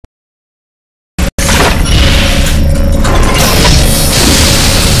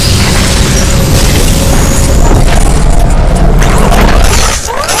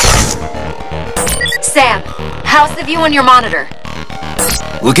the view on your monitor?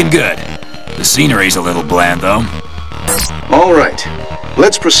 Looking good. The scenery's a little bland, though. All right.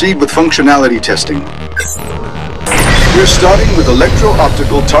 Let's proceed with functionality testing. We're starting with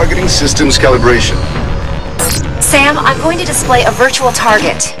electro-optical targeting systems calibration. Sam, I'm going to display a virtual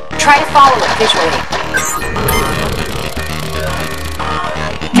target. Try to follow it visually.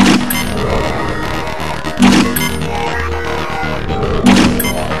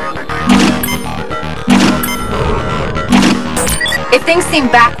 If things seem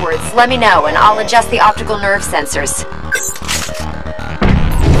backwards, let me know and I'll adjust the optical nerve sensors.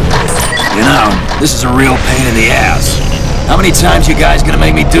 You know, this is a real pain in the ass. How many times you guys gonna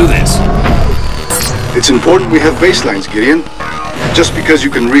make me do this? It's important we have baselines, Gideon. Just because you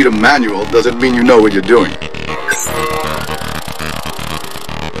can read a manual doesn't mean you know what you're doing.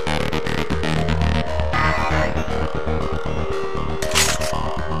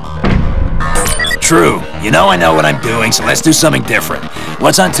 True. You know I know what I'm doing, so let's do something different.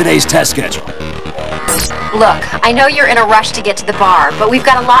 What's on today's test schedule? Look, I know you're in a rush to get to the bar, but we've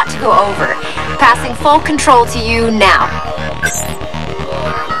got a lot to go over. Passing full control to you now.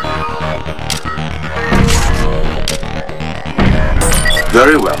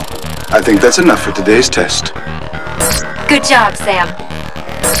 Very well. I think that's enough for today's test. Good job, Sam.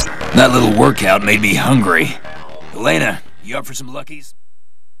 That little workout made me hungry. Elena, you up for some Luckies?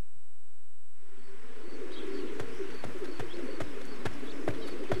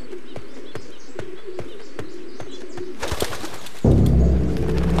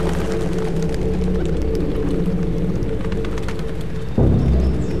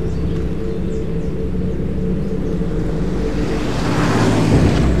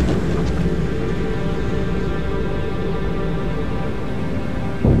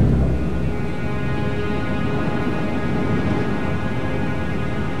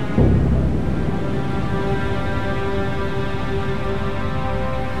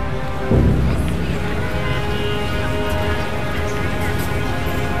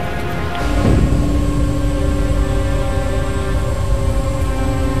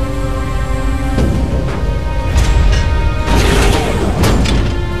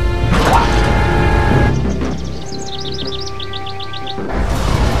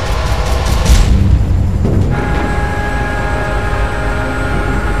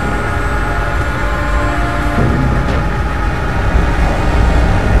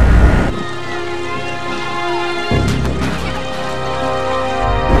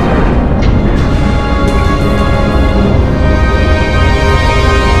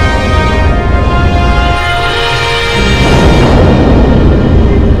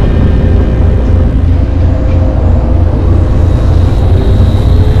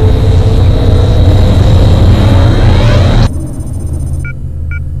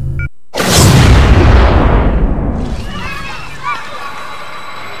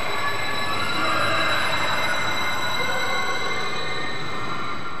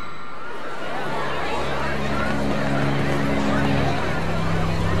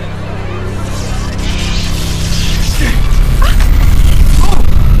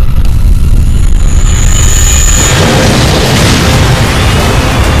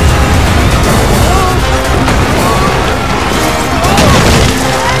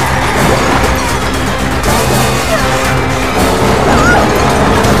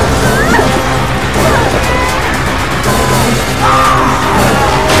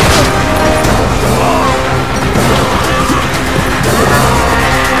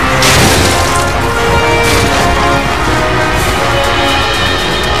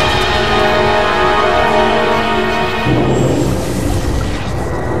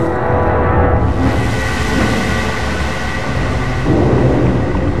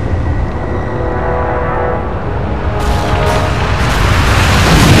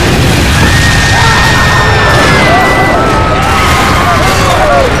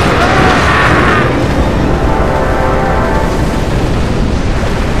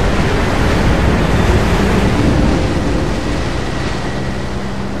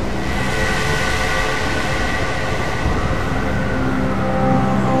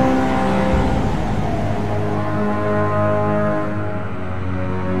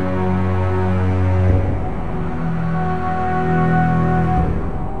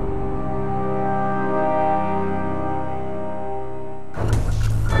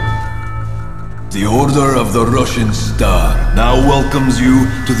 The Order of the Russian Star now welcomes you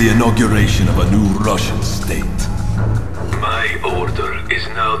to the inauguration of a new Russian state. My order is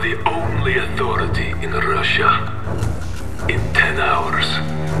now the only authority in Russia. In 10 hours,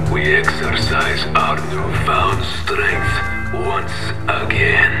 we exercise our newfound strength once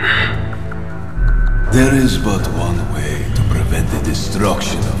again. There is but one way to prevent the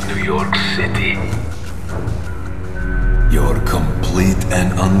destruction of New York City. your complete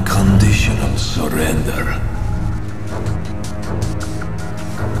and unconditional surrender.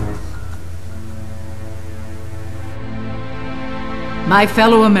 My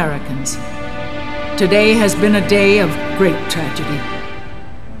fellow Americans, today has been a day of great tragedy.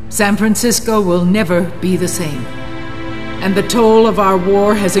 San Francisco will never be the same, and the toll of our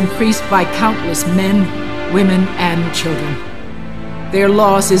war has increased by countless men, women, and children. Their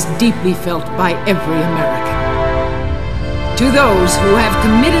loss is deeply felt by every American. To those who have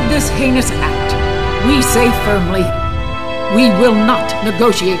committed this heinous act, we say firmly, we will not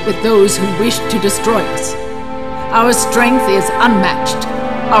negotiate with those who wish to destroy us. Our strength is unmatched,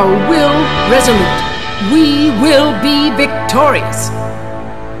 our will resolute. We will be victorious.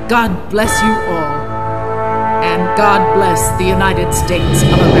 God bless you all, and God bless the United States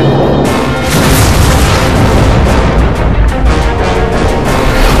of America.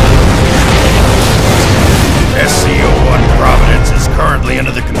 SCO-1 Providence is currently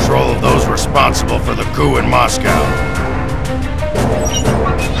under the control of those responsible for the coup in Moscow.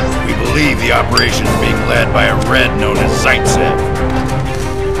 We believe the operation is being led by a Red known as Zaitsev.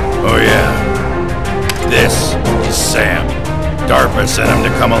 Oh yeah, this is Sam. DARPA sent him to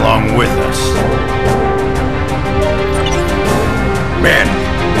come along with us. Men,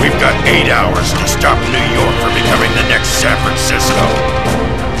 we've got 8 hours to stop New York from becoming the next San Francisco.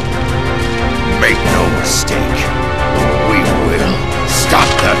 Make no mistake, we will stop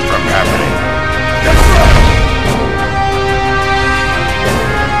that from happening.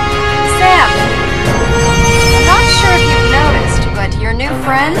 Sam, I'm not sure if you've noticed, but your new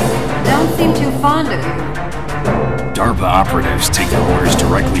friends don't seem too fond of you. DARPA operatives take their orders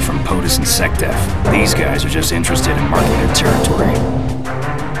directly from POTUS and SecDef. These guys are just interested in marking their territory.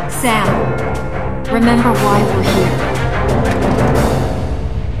 Sam, remember why we're here.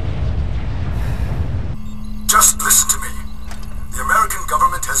 Just listen to me. The American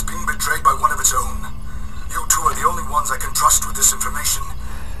government has been betrayed by one of its own. You two are the only ones I can trust with this information.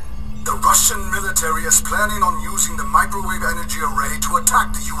 The Russian military is planning on using the microwave energy array to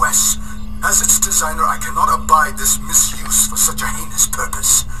attack the US. As its designer, I cannot abide this misuse for such a heinous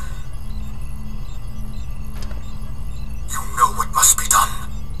purpose. You know what must be done.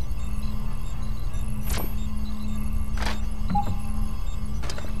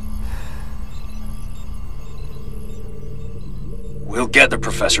 We'll get the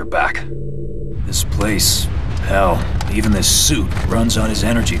professor back. This place, hell, even this suit runs on his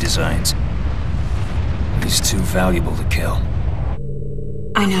energy designs. He's too valuable to kill.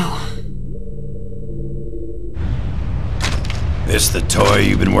 I know. This the toy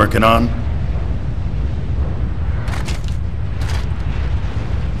you've been working on?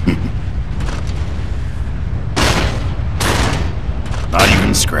 Not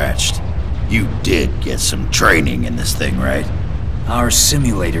even scratched. You did get some training in this thing, right? Our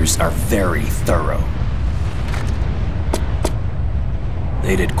simulators are very thorough.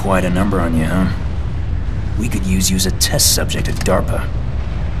 They did quite a number on you, huh? We could use you as a test subject at DARPA.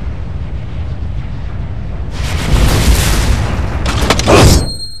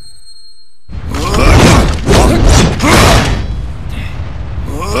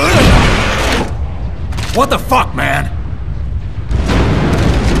 What the fuck, man?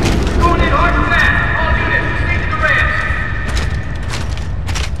 Going in hard and fast. All units, proceed to the ramps.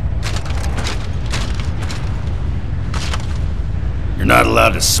 You're not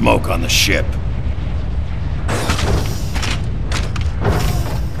allowed to smoke on the ship.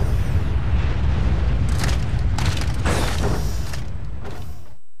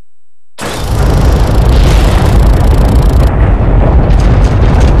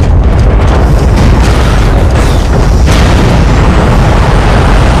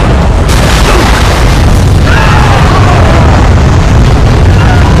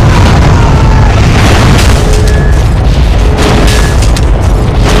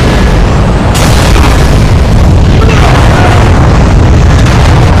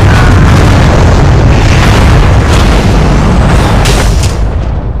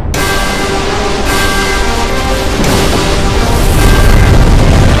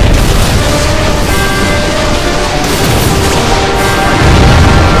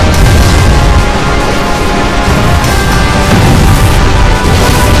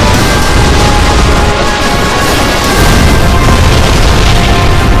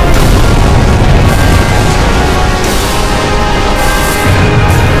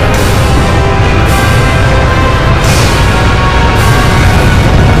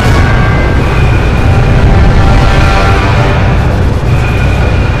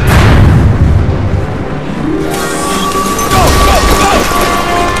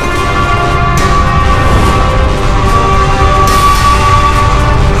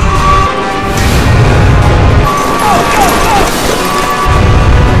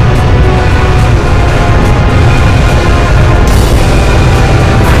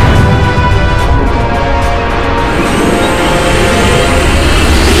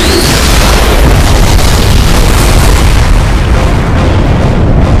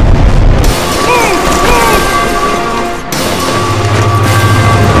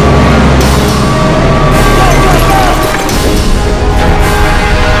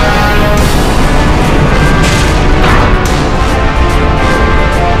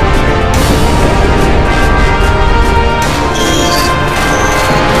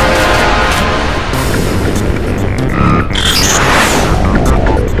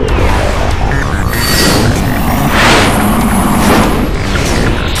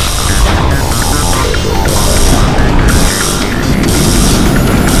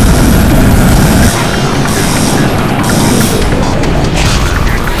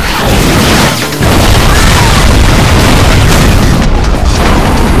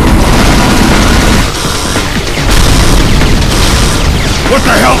 What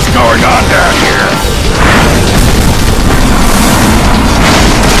the hell's going on down here?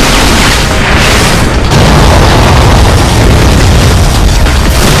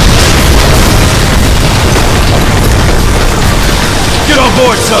 Get on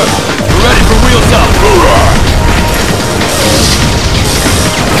board, sir. We're ready for wheels up. Hoorah!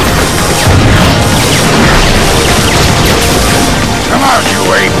 Come on, you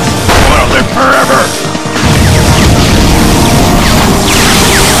apes! Wanna live forever?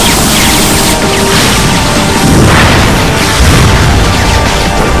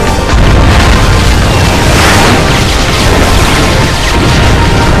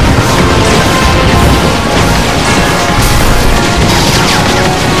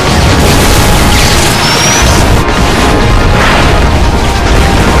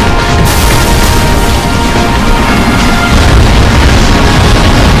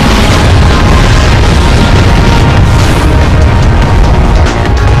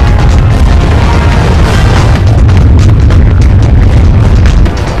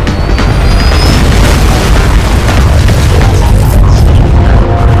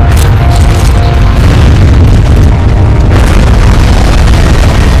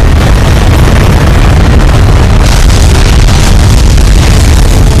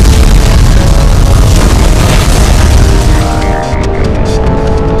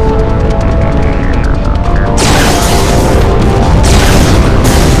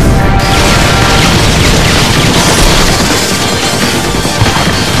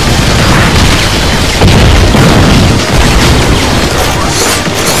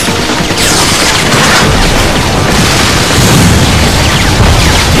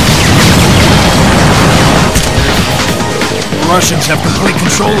 The Russians have complete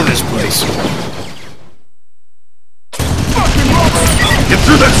control of this place. Get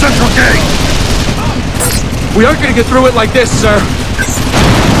through that central gate! We aren't gonna get through it like this, sir.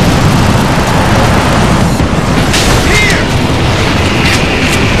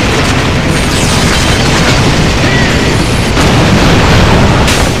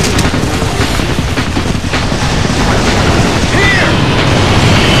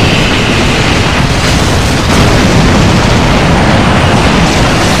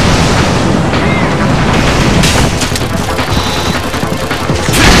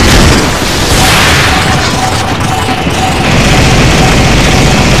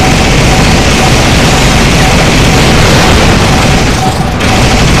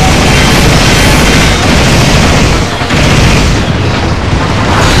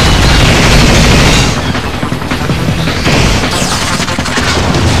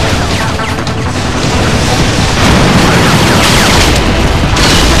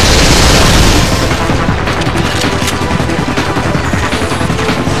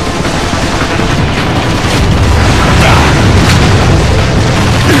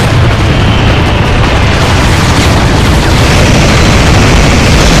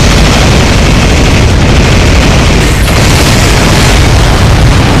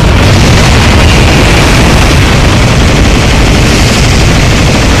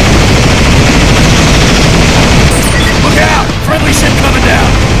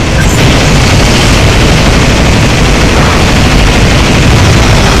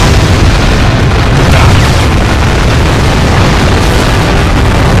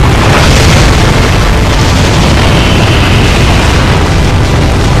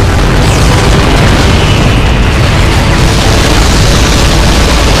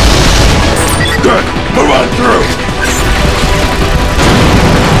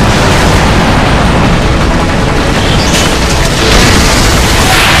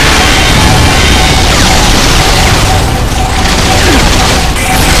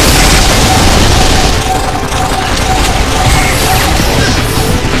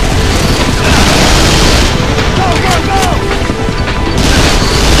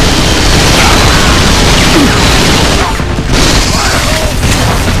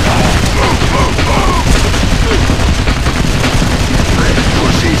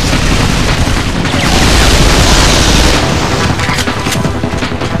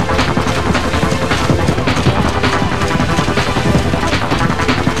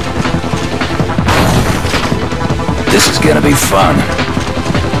 This is gonna be fun.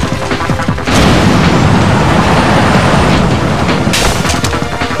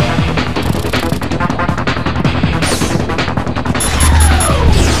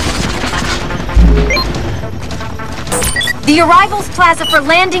 The arrivals plaza for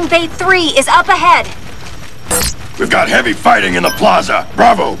landing bay 3 is up ahead. We've got heavy fighting in the plaza.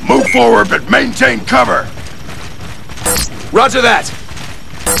 Bravo, move forward but maintain cover. Roger that.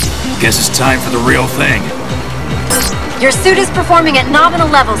 Guess it's time for the real thing. Your suit is performing at nominal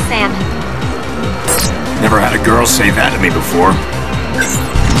levels, Sam. Never had a girl say that to me before.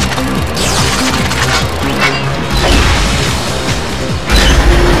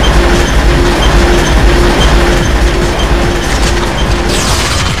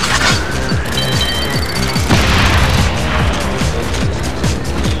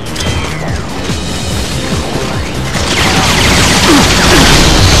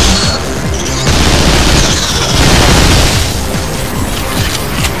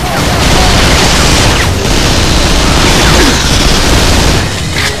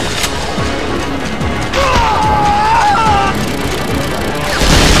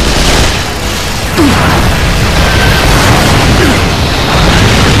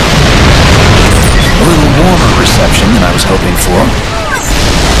 Than I was hoping for.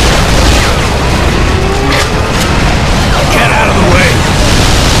 Get out of the way!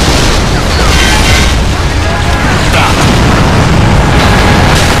 Stop!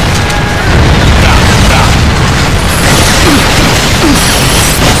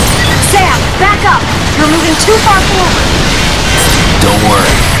 Sam, back up! You're moving too far forward. Don't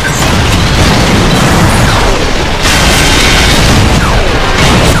worry.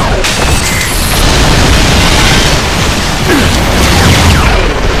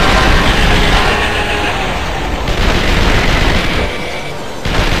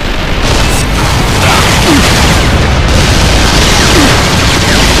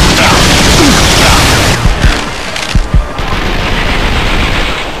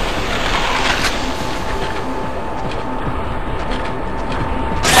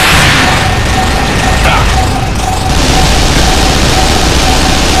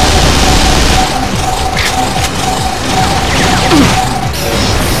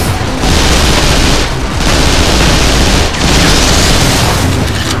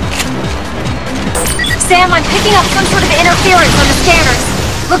 Sam, I'm picking up some sort of interference on the scanners.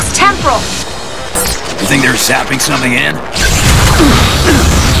 Looks temporal. You think they're zapping something in?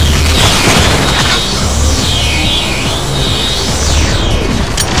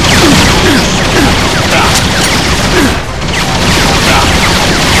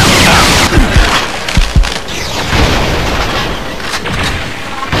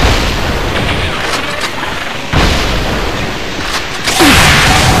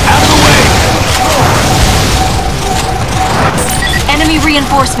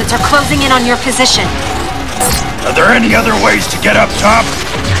 Reinforcements are closing in on your position. Are there any other ways to get up top?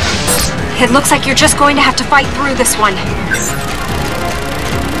 It looks like you're just going to have to fight through this one.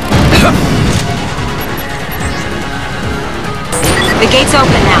 The gate's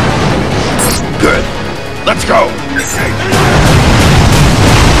open now. Good. Let's go.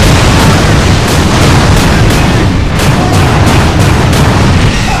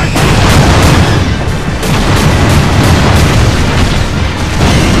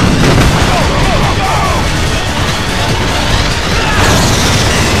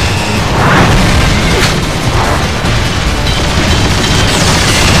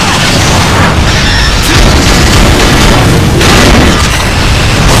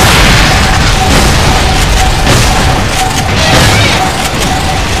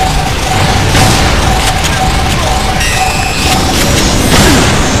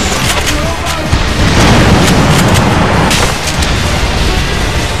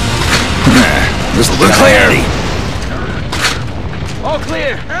 We're clear! All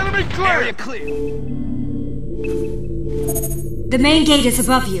clear! Enemy clear! Area clear! The main gate is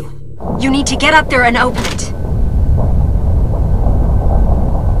above you. You need to get up there and open it.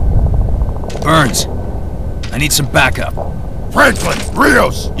 Burns, I need some backup. Franklin,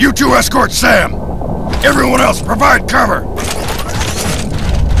 Rios, you two escort Sam. Everyone else provide cover.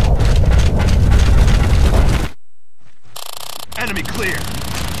 Enemy clear!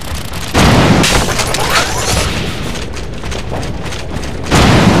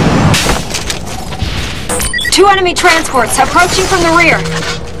 Two enemy transports approaching from the rear.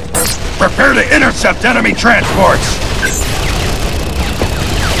 Prepare to intercept enemy transports.